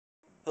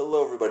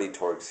Hello everybody,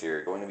 Torx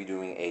here. Going to be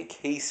doing a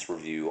case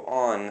review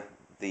on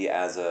the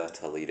AZZA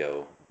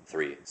Toledo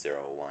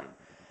 301.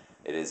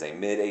 It is a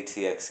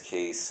mid-ATX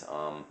case.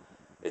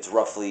 It's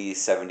roughly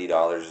 $70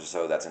 or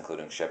so. That's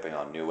including shipping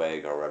on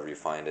Newegg or wherever you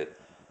find it.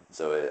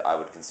 So I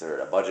would consider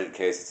it a budget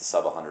case. It's a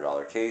sub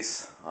 $100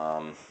 case.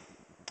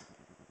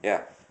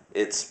 Yeah,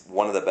 it's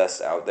one of the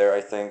best out there, I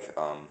think.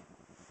 I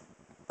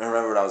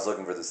remember when I was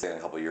looking for this thing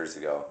a couple years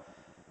ago,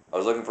 I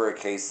was looking for a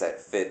case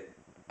that fit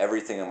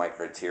everything in my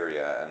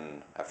criteria,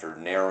 and after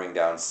narrowing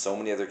down so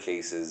many other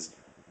cases,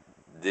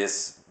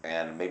 this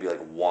and maybe like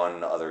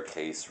one other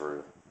case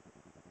were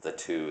the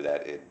two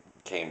that it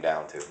came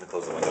down to. Let me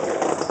close the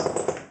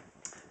window.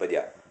 But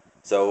yeah,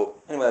 so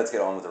anyway, let's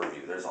get on with the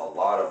review. There's a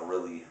lot of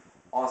really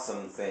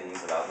awesome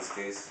things about this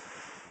case.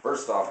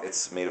 First off,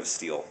 it's made of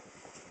steel.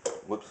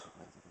 Whoops,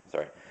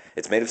 sorry.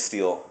 It's made of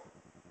steel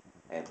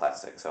and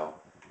plastic, so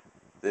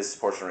this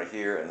portion right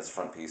here and this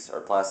front piece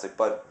are plastic,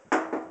 but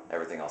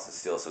everything else is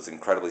steel, so it's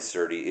incredibly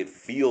sturdy. It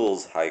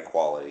feels high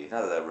quality.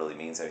 Not that that really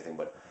means anything,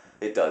 but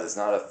it does. It's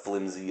not a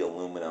flimsy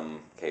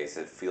aluminum case.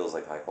 It feels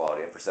like high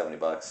quality, and for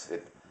 $70,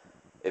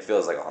 it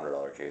feels like a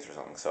 $100 case or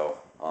something. So,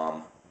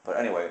 but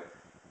anyway,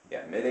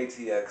 yeah,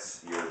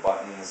 mid-ATX. Your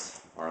buttons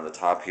are on the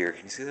top here.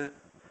 Can you see that?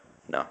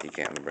 No, you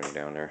can't. Let me bring it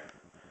down there.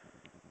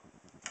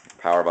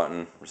 Power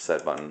button,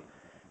 reset button.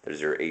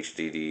 There's your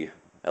HDD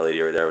LED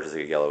right there, which is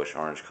like a yellowish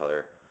orange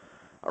color.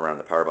 Around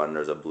the power button,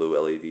 there's a blue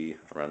LED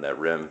around that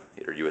rim.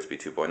 Your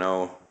USB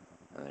 2.0,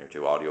 and your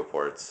two audio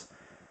ports.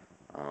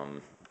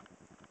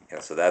 Yeah,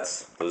 so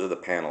those are the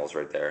panels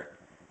right there.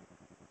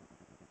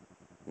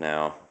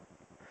 Now,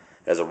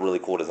 it has a really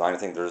cool design. I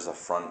think there's a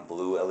front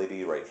blue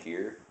LED right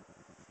here.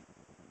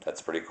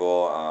 That's pretty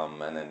cool.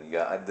 And then you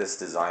got this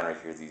design right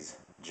here, these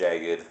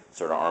jagged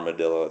sort of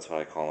armadillo, that's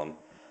what I call them,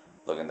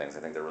 looking things.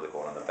 I think they're really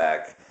cool. On the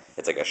back,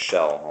 it's like a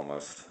shell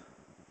almost.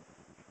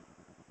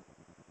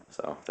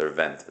 So they're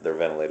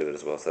ventilated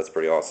as well, so that's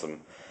pretty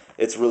awesome.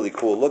 It's really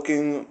cool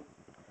looking,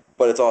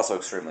 but it's also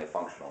extremely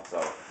functional. So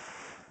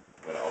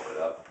I'm going to open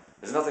it up.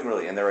 There's nothing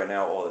really in there right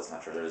now. Oh, that's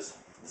not true. There's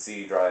the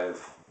CD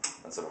drive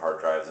and some hard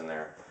drives in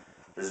there.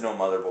 There's no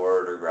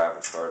motherboard or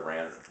graphics card,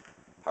 RAM,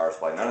 power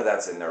supply. None of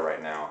that's in there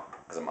right now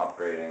because I'm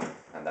upgrading,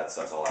 and that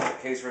stuff's all out of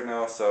the case right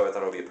now, so I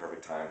thought it would be a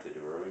perfect time to do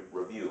a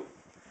review.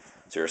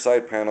 So your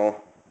side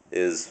panel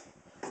is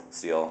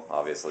steel,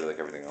 obviously, like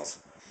everything else.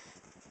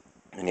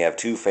 And you have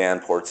two fan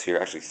ports here,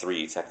 actually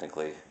three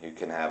technically. You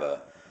can have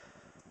a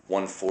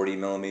 140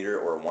 millimeter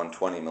or a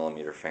 120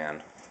 millimeter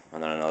fan,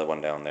 and then another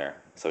one down there.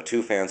 So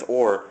two fans,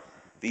 or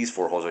these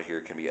four holes right here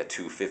can be a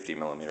 250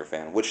 millimeter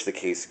fan, which the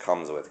case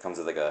comes with. It comes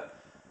with like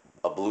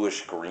a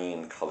bluish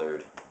green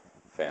colored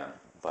fan,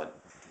 but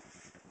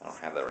I don't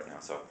have that right now,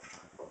 so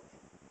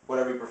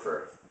whatever you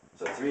prefer.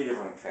 So three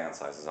different fan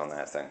sizes on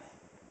that thing.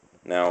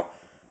 Now,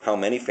 how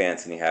many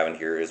fans can you have in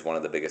here is one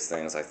of the biggest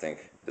things I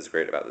think is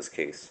great about this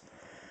case.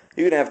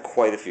 You can have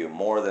quite a few,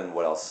 more than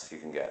what else you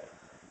can get.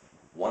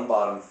 One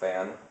bottom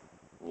fan,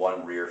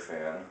 one rear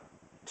fan,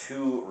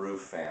 two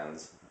roof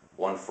fans,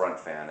 one front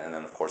fan, and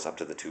then of course up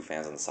to the two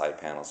fans on the side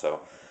panel.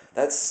 So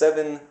that's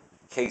 7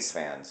 case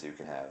fans you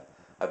can have.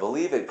 I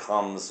believe it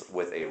comes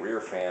with a rear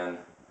fan,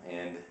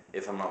 and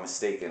if I'm not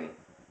mistaken,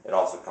 it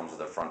also comes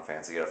with a front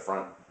fan. So you get a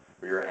front,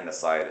 rear, and a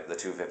side, the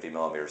 250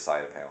 millimeter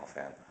side panel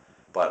fan.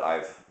 But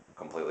I've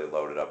completely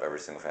loaded up every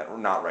single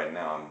fan. Not right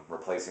now, I'm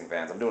replacing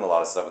fans. I'm doing a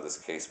lot of stuff with this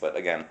case, but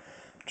again,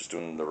 I'm just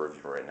doing the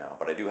review right now.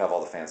 But I do have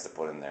all the fans to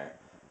put in there.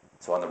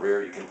 So on the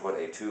rear, you can put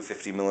a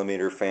 250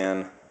 millimeter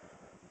fan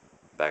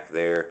back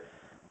there.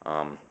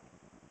 On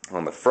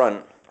the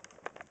front,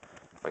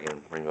 if I can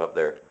bring you up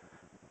there,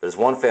 there's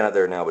one fan out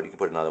there now, but you can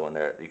put another one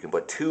there. You can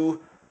put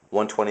two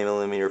 120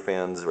 millimeter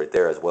fans right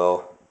there as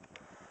well.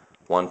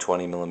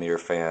 120 millimeter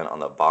fan on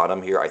the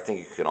bottom here. I think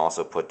you can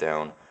also put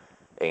down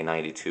a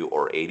 92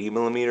 or 80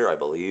 millimeter, I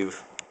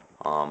believe.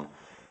 And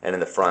in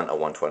the front, a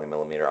 120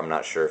 millimeter. I'm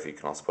not sure if you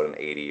can also put an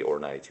 80 or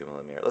 92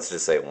 millimeter. Let's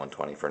just say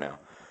 120 for now.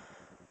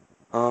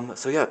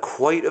 So yeah,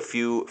 quite a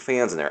few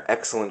fans in there.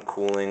 Excellent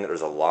cooling. There's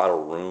a lot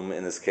of room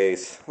in this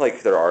case,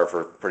 like there are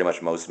for pretty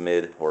much most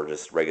mid or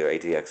just regular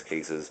ATX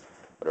cases,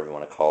 whatever you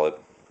want to call it.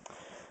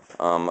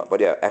 But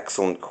yeah,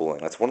 excellent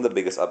cooling. That's one of the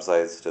biggest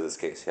upsides to this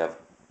case. You have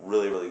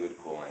really, really good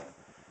cooling.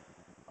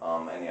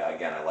 And yeah,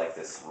 again, I like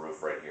this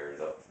roof right here.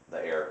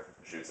 The air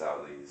shoots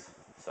out these.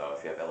 So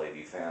if you have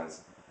LED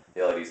fans,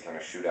 the LEDs kind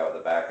of shoot out the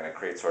back, and it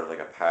creates sort of like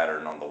a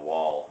pattern on the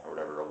wall, or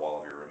whatever the wall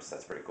of your room is.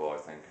 That's pretty cool, I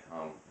think.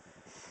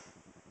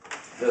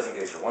 Just in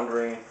case you're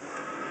wondering,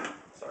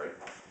 sorry,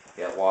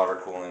 you have water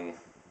cooling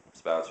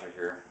spouts right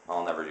here.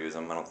 I'll never use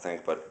them, I don't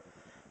think, but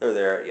they're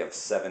there. You have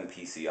 7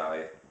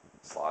 PCI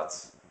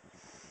slots.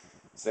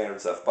 Standard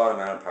stuff. Bottom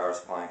mounted power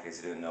supply, in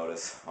case you didn't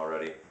notice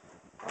already.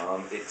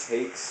 It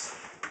takes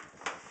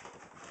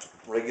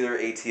regular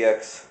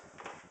ATX,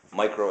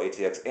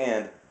 Micro-ATX,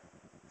 and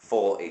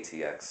full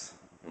ATX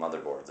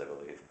motherboards, I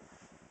believe.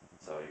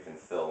 So you can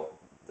fill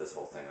this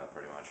whole thing up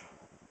pretty much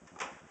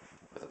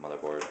with a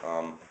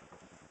motherboard.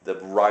 The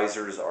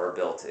risers are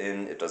built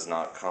in. It does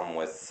not come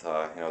with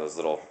those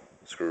little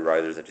screw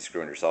risers that you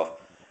screw in yourself.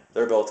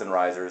 They're built-in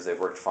risers. They've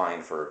worked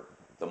fine for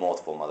the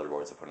multiple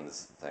motherboards I put in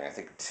this thing. I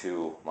think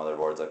 2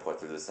 motherboards I put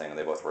through this thing, and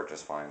they both work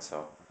just fine.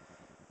 So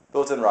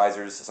built-in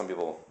risers. Some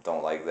people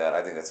don't like that.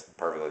 I think that's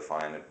perfectly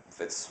fine.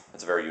 It's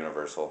a very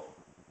universal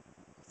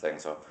thing.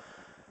 So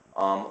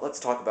let's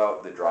talk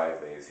about the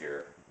drive bays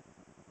here.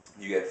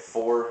 You get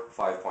 4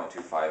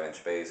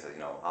 5.25-inch bays, you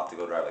know,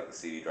 optical drive like the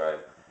CD drive.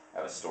 I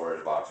have a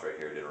storage box right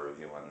here, did a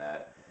review on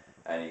that.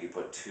 And you can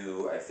put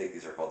 2, I think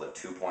these are called the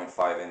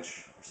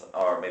 2.5-inch,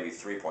 or maybe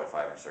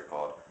 3.5-inch they're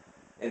called,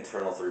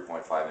 internal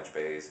 3.5-inch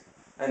bays.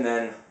 And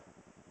then,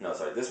 no,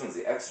 sorry, this one's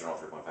the external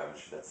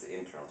 3.5-inch, that's the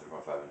internal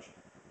 3.5-inch.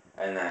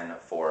 And then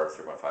 4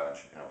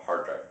 3.5-inch, you know,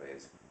 hard drive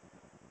bays.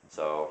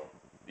 So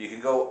you can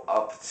go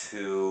up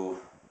to,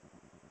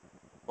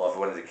 well, if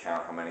you wanted to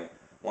count how many,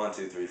 1,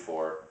 2, 3,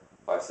 4,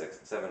 5, 6,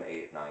 7,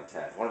 8, 9,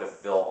 10. If you wanted to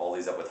fill all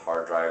these up with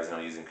hard drives, you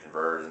know, using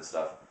converters and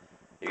stuff,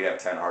 you could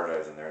have 10 hard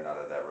drives in there. Not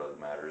that that really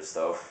matters,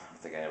 though. I don't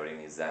think anybody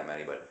needs that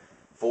many, but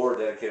 4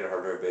 dedicated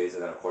hard drive bays,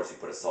 and then of course you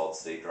put a solid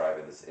state drive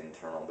in this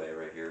internal bay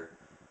right here.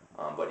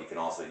 But you can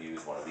also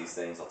use one of these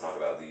things. I'll talk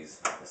about these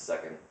in a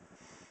second.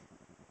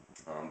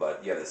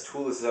 But yeah, this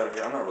tool list is out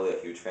here. I'm not really a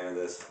huge fan of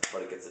this,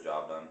 but it gets the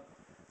job done.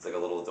 It's like a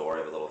little door,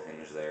 you have a little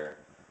hinge there,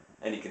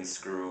 and you can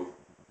screw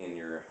in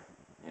your,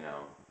 you know,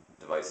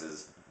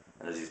 devices.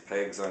 And there's these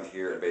pegs on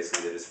here, and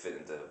basically they just fit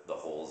into the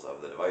holes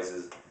of the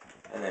devices.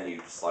 And then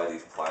you slide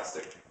these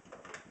plastic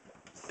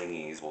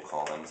thingies, we'll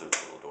call them, so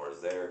there's little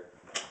doors there.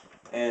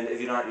 And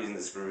if you're not using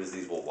the screws,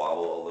 these will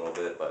wobble a little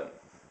bit,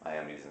 but I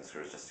am using the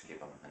screws just to keep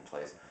them in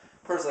place.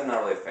 Personally, I'm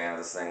not really a fan of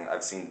this thing.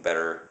 I've seen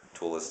better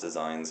toolless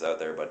designs out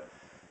there, but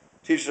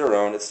to each their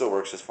own. It still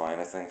works just fine,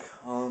 I think.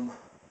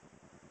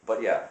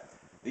 But yeah,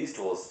 these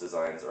toolless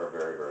designs are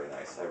very, very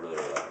nice. I really,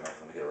 really like them.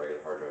 Let me get a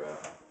regular hard drive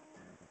out.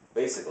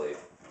 Basically,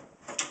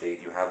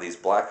 you have these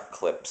black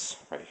clips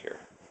right here,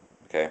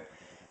 okay?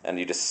 And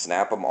you just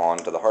snap them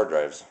onto the hard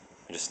drives.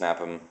 You just snap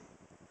them,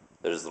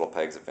 there's little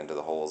pegs that fit into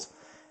the holes,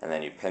 and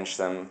then you pinch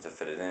them to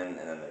fit it in, and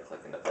then they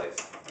click into place.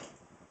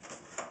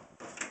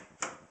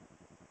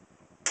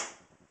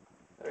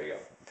 There you go.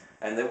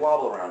 And they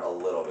wobble around a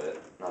little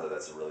bit, not that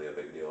that's really a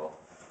big deal.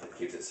 It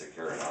keeps it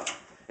secure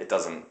enough. It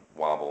doesn't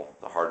wobble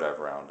the hard drive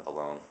around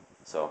alone.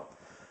 So,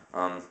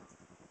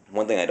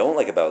 one thing I don't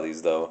like about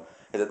these, though,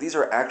 is that these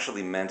are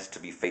actually meant to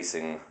be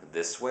facing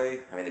this way.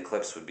 I mean, the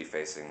clips would be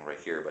facing right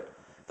here, but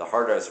the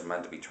hard drives are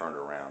meant to be turned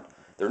around.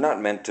 They're not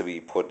meant to be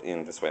put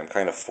in this way. I'm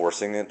kind of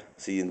forcing it.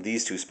 See, in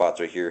these 2 spots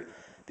right here,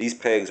 these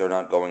pegs are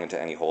not going into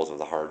any holes of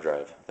the hard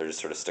drive. They're just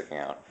sort of sticking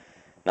out.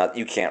 Not,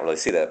 you can't really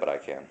see that, but I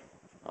can.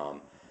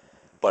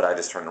 But I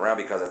just turned around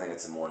because I think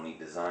it's a more neat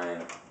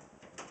design.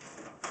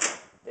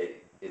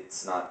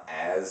 It's not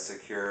as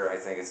secure. I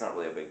think it's not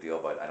really a big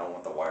deal, but I don't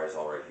want the wires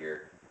all right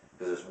here,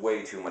 because there's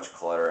way too much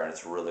clutter and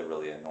it's really,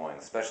 really annoying,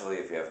 especially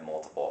if you have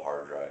multiple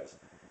hard drives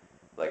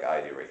like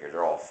I do right here.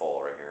 They're all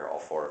full right here. All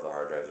 4 of the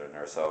hard drives are in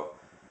there. So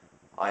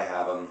I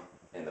have them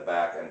in the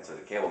back, and so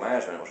the cable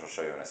management, which I'll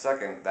show you in a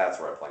second, that's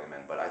where I plug them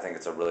in. But I think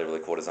it's a really,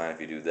 really cool design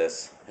if you do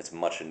this. It's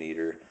much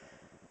neater.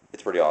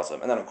 It's pretty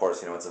awesome. And then of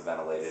course, you know, it's a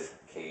ventilated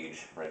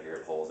cage right here.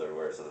 It holes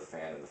everywhere, so the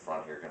fan in the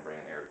front here can bring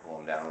in air to cool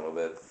them down a little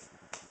bit.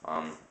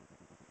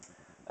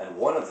 And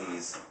one of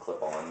these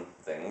clip-on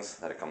things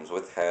that it comes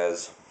with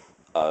has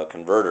a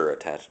converter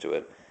attached to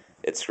it.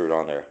 It's screwed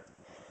on there.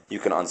 You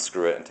can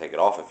unscrew it and take it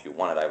off if you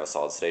want it. I have a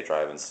solid state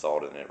drive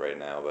installed in it right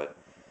now, but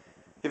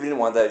if you didn't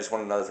want that, you just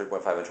want another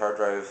 3.5-inch hard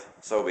drive,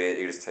 so be it.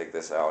 You just take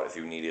this out if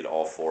you needed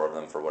all 4 of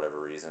them for whatever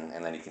reason,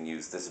 and then you can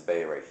use this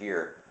bay right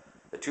here,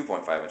 the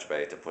 2.5-inch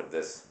bay, to put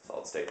this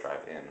solid state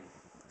drive in.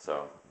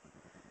 So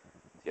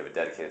you have a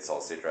dedicated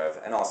solid state drive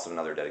and also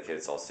another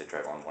dedicated solid state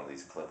drive on one of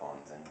these clip-on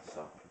things.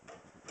 So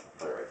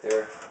put it right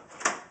there.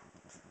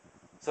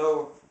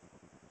 So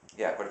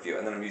yeah, quite a few.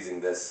 And then I'm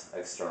using this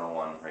external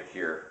one right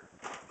here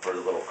for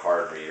the little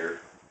card reader. You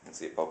can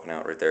see it poking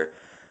out right there.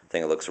 I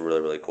think it looks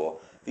really, really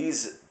cool.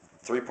 These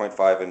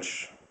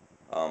 3.5-inch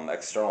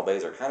external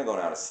bays are kind of going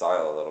out of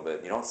style a little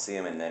bit. You don't see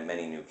them in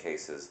many new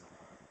cases.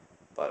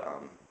 But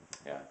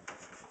yeah.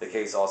 The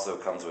case also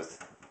comes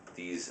with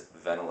these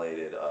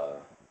ventilated, I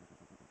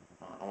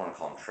don't want to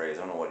call them trays.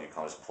 I don't know what you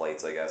call them, just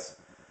plates, I guess.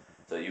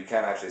 So you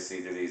can actually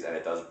see through these, and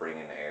it does bring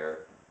in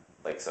air.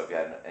 Like, so if you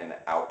had an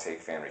outtake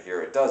fan right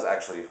here, it does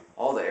actually,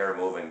 all the air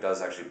moving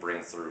does actually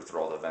bring through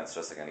all the vents,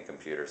 just like any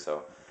computer.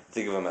 So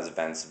think of them as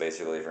vents,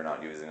 basically, if you're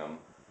not using them.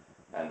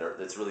 And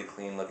it's really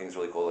clean looking, it's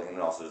really cool looking.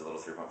 And also there's a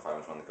little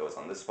 3.5-inch one that goes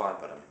on this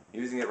spot, but I'm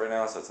using it right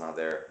now, so it's not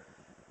there.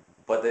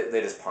 But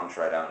they just punch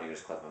right out, and you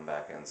just clip them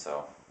back in,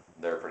 so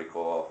they're pretty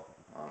cool.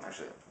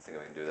 Actually, I think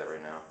I can do that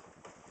right now.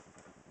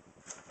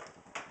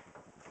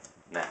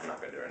 Nah, I'm not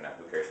going to do it right now,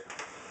 who cares?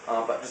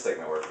 But just take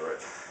my word for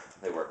it.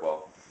 They work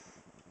well.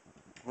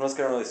 What else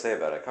can I really say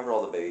about it? I covered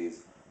all the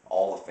bays,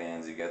 all the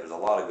fans you get. There's a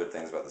lot of good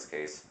things about this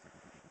case.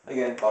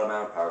 Again, bottom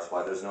mounted power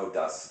supply. There's no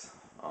dust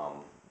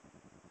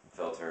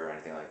filter or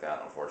anything like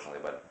that, unfortunately,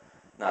 but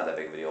not that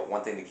big of a deal.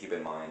 One thing to keep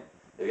in mind,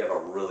 if you have a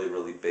really,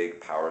 really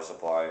big power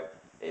supply,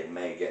 it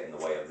may get in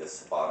the way of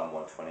this bottom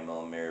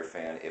 120mm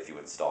fan if you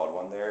installed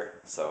one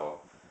there.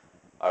 So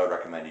I would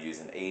recommend you use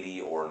an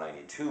 80 or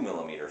 92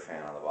 millimeter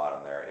fan on the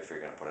bottom there if you're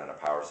going to put in a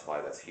power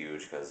supply that's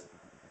huge, because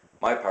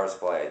my power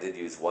supply I did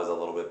use was a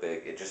little bit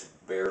big. It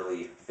just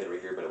barely fit right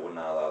here, but it would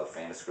not allow the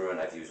fan to screw in.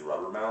 I had to use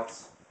rubber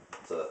mounts,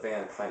 so the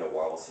fan kind of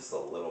wobbles just a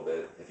little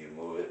bit if you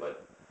move it,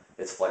 but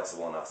it's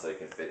flexible enough so you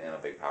can fit in a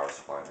big power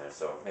supply in there.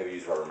 So maybe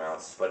use rubber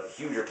mounts, but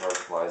huger power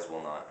supplies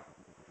will not.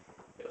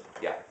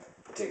 Yeah,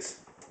 it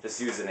takes,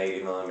 just use an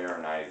 80 millimeter or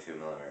 92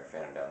 millimeter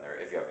fan down there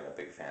if you're having a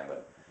big fan.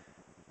 But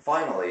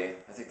finally,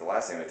 I think the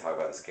last thing we talk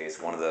about this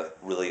case, one of the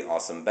really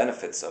awesome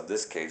benefits of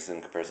this case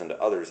in comparison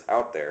to others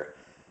out there,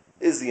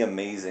 is the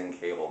amazing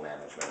cable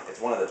management.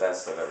 It's one of the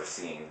best I've ever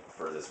seen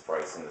for this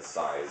price and this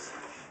size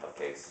of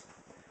case.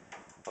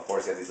 Of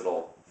course, you have these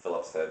little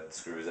Phillips head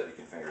screws that you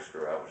can finger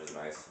screw out, which is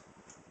nice,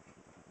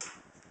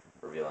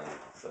 revealing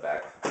the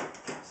back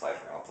side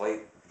panel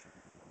plate.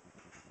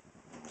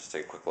 Just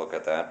take a quick look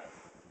at that.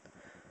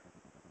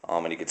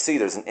 And you can see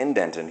there's an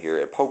indent in here.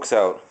 It pokes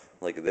out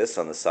like this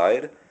on the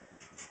side,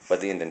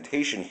 but the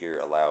indentation here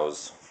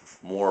allows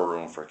more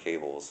room for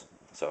cables,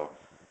 so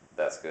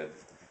that's good.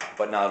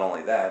 But not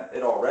only that,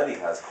 it already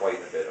has quite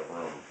a bit of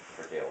room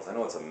for cables. I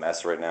know it's a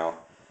mess right now,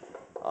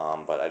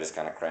 but I just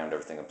kind of crammed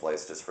everything in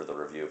place just for the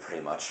review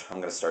pretty much. I'm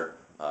going to start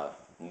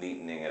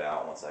neatening it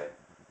out once I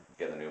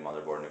get the new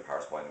motherboard, new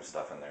power supply, new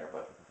stuff in there.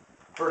 But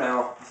for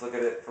now, let's look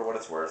at it for what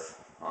it's worth.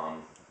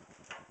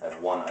 I have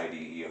one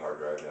IDE hard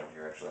drive down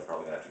here. Actually, I'm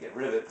probably going to have to get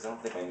rid of it because I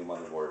don't think my new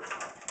motherboard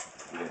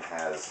even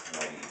has an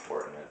IDE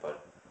port in it.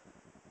 But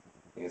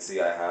you can see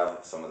I have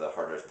some of the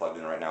hard drives plugged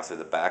in right now through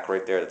the back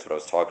right there. That's what I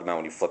was talking about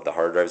when you flip the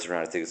hard drives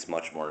around. I think it's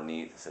much more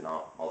neat, so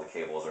not all the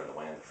cables are in the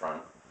way in the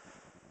front.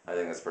 I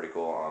think that's pretty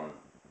cool.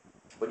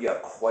 But you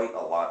have quite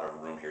a lot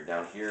of room here.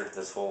 Down here,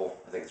 this hole,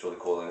 I think it's really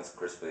cool, and it's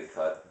crisply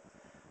cut.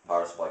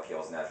 Power supply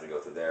cables naturally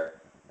go through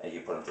there, and you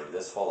can put them through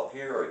this hole up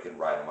here, or you can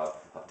ride them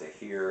up to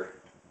here,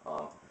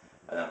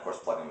 and then of course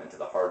plug them into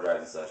the hard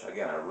drives and such.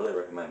 Again, I really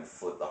recommend you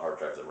flip the hard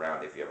drives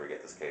around if you ever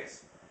get this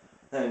case.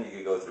 Then you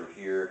could go through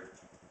here,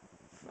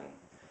 and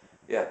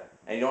yeah,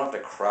 and you don't have to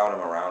crowd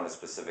them around a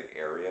specific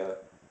area.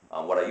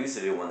 What I used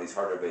to do when these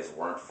hard drive bays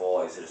weren't full,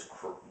 I used to just,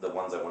 the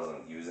ones I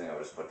wasn't using, I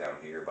would just put down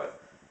here,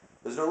 but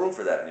there's no room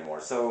for that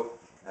anymore, so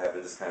I have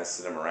to just kind of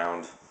sit them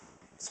around,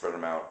 spread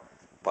them out.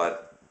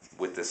 But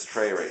with this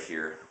tray right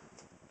here,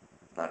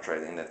 not tray,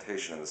 the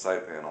indentation in the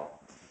side panel,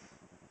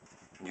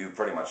 you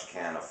pretty much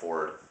can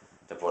afford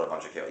to put a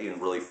bunch of cables, even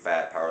really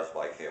fat power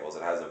supply cables.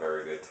 It has a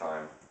very good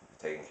time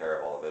taking care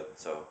of all of it.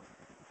 So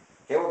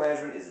cable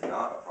management is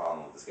not a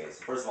problem with this case.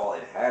 First of all,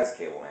 it has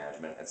cable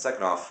management, and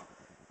second off,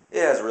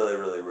 it has really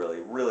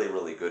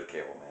good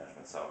cable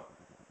management. So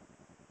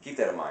keep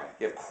that in mind.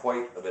 You have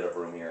quite a bit of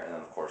room here, and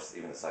then of course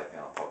even the side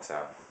panel pokes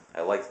out.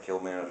 I like the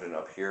cable management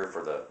up here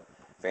for the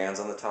fans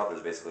on the top.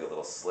 There's basically a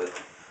little slit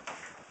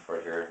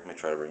right here. Let me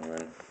try to bring you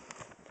in.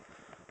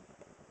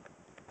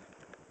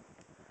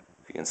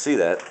 If you can see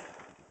that,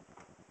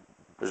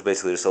 there's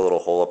basically just a little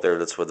hole up there.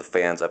 That's where the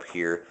fans up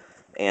here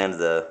and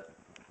the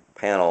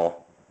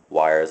panel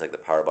wires, like the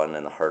power button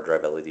and the hard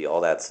drive LED,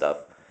 all that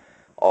stuff,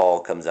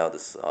 all comes out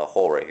this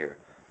hole right here,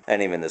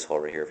 and even this hole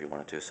right here if you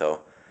wanted to.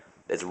 So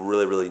it's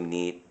really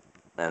neat,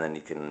 and then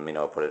you can, you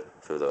know, put it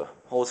through the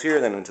holes here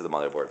and then into the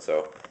motherboard.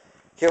 So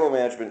cable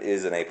management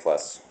is an A+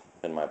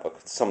 in my book.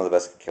 It's some of the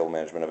best cable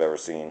management I've ever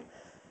seen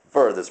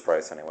for this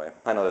price anyway.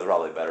 I know there's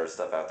probably better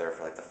stuff out there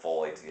for like the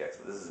full ATX,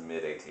 but this is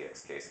mid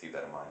ATX case. Keep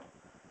that in mind.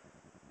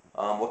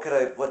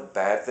 What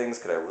bad things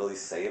could I really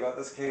say about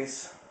this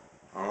case?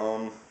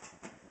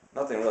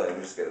 Nothing really. Let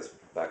me just get this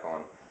back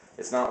on.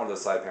 It's not one of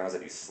those side panels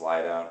that you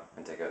slide out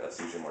and take out. That's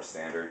usually more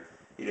standard.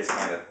 You just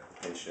kind of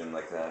pinch it in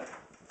like that,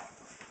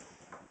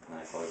 and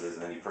it closes,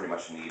 and then you pretty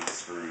much need the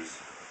screws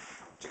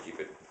to keep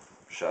it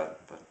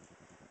shut, but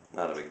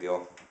not a big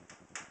deal.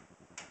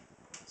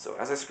 So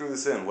as I screw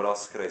this in, what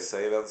else could I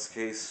say about this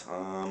case?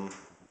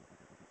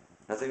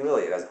 Nothing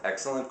really. It has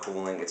excellent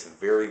cooling. It's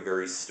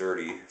very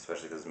sturdy,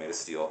 especially because it's made of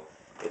steel.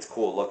 It's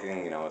cool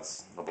looking, you know,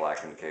 it's a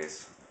blackened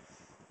case.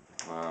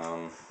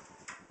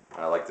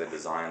 I like the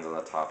designs on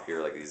the top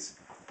here, like these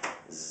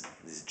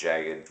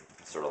jagged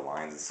sort of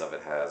lines and stuff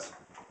it has.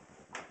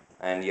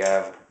 And you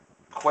have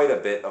quite a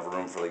bit of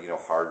room for, like, you know,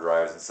 hard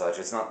drives and such.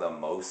 It's not the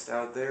most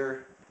out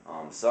there.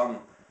 Some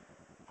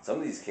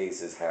of these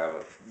cases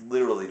have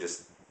literally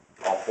just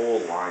a whole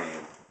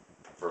line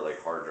for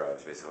like hard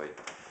drives, basically.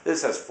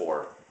 This has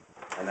 4.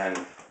 And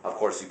then, of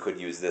course, you could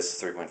use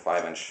this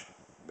 3.5-inch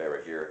bay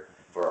right here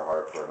for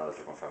another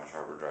 3.5-inch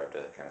hard drive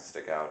to kind of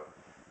stick out.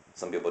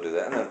 Some people do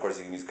that, and then of course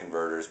you can use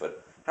converters.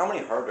 But how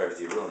many hard drives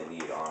do you really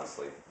need,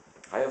 honestly?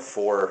 I have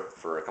 4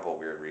 for a couple of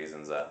weird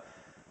reasons.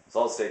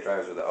 Solid-state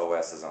drives where the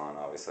OS is on,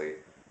 obviously.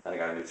 Then I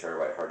got a new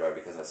terabyte hard drive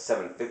because a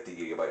 750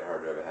 gigabyte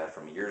hard drive I had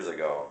from years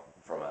ago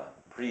from a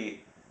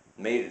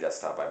pre-made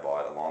desktop I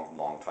bought a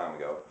long time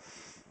ago.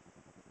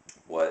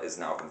 What is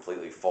now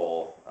completely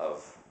full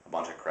of a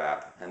bunch of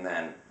crap. And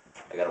then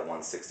I got a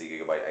 160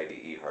 gigabyte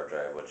IDE hard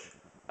drive, which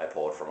I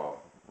pulled from a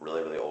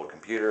really old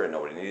computer and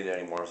nobody needed it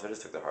anymore, so I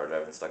just took the hard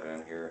drive and stuck it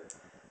in here.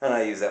 And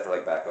I use that for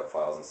like backup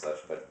files and such,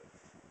 but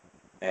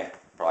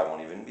probably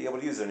won't even be able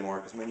to use it anymore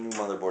because my new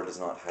motherboard does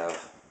not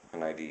have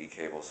an IDE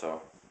cable.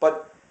 So,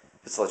 but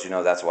just to let you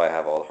know, that's why I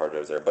have all the hard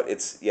drives there. But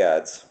it's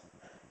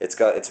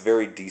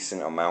very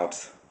decent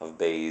amount of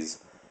bays,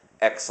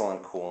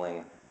 excellent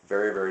cooling,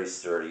 very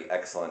sturdy,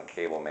 excellent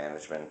cable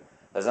management.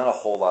 There's not a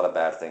whole lot of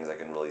bad things I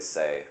can really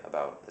say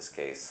about this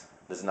case.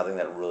 There's nothing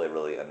that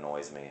really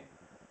annoys me.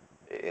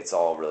 It's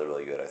all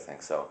really good, I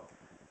think. So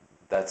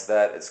that's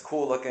that. It's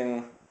cool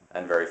looking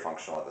and very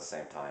functional at the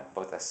same time,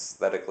 both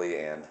aesthetically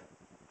and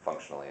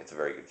functionally. It's a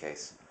very good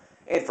case.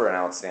 And for an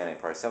outstanding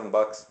price,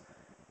 $7,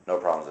 no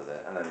problems with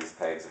it. And then these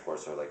pegs, of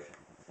course, are like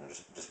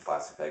just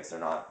plastic pegs. They're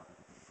not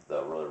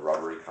the really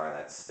rubbery kind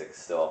that stick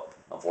still.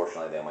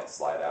 Unfortunately, they might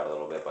slide out a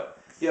little bit, but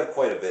you have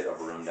quite a bit of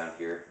room down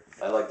here.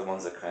 I like the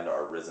ones that kind of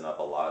are risen up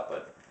a lot,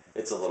 but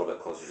it's a little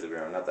bit closer to the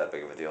ground. Not that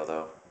big of a deal,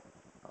 though.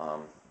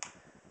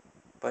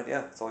 But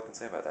yeah, that's all I can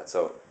say about that.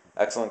 So,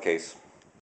 excellent case.